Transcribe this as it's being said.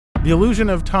The illusion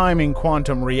of time in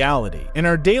quantum reality. In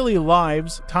our daily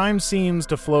lives, time seems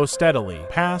to flow steadily,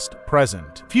 past,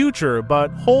 present, future,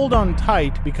 but hold on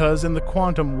tight because in the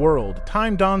quantum world,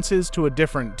 time dances to a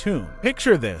different tune.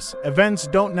 Picture this: events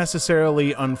don't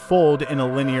necessarily unfold in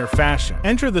a linear fashion.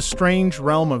 Enter the strange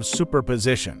realm of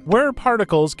superposition, where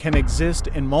particles can exist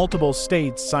in multiple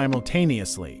states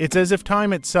simultaneously. It's as if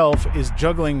time itself is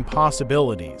juggling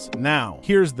possibilities. Now,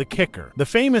 here's the kicker. The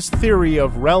famous theory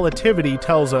of relativity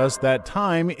tells us that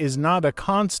time is not a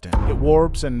constant. It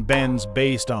warps and bends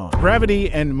based on gravity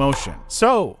and motion.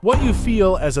 So, what you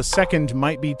feel as a second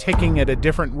might be ticking at a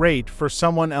different rate for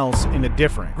someone else in a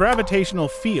different gravitational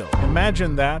field.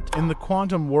 Imagine that, in the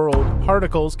quantum world,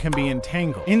 particles can be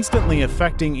entangled, instantly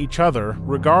affecting each other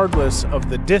regardless of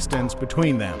the distance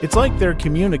between them. It's like they're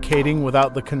communicating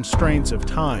without the constraints of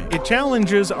time. It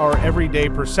challenges our everyday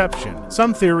perception.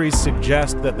 Some theories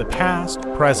suggest that the past,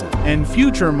 present, and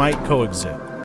future might coexist.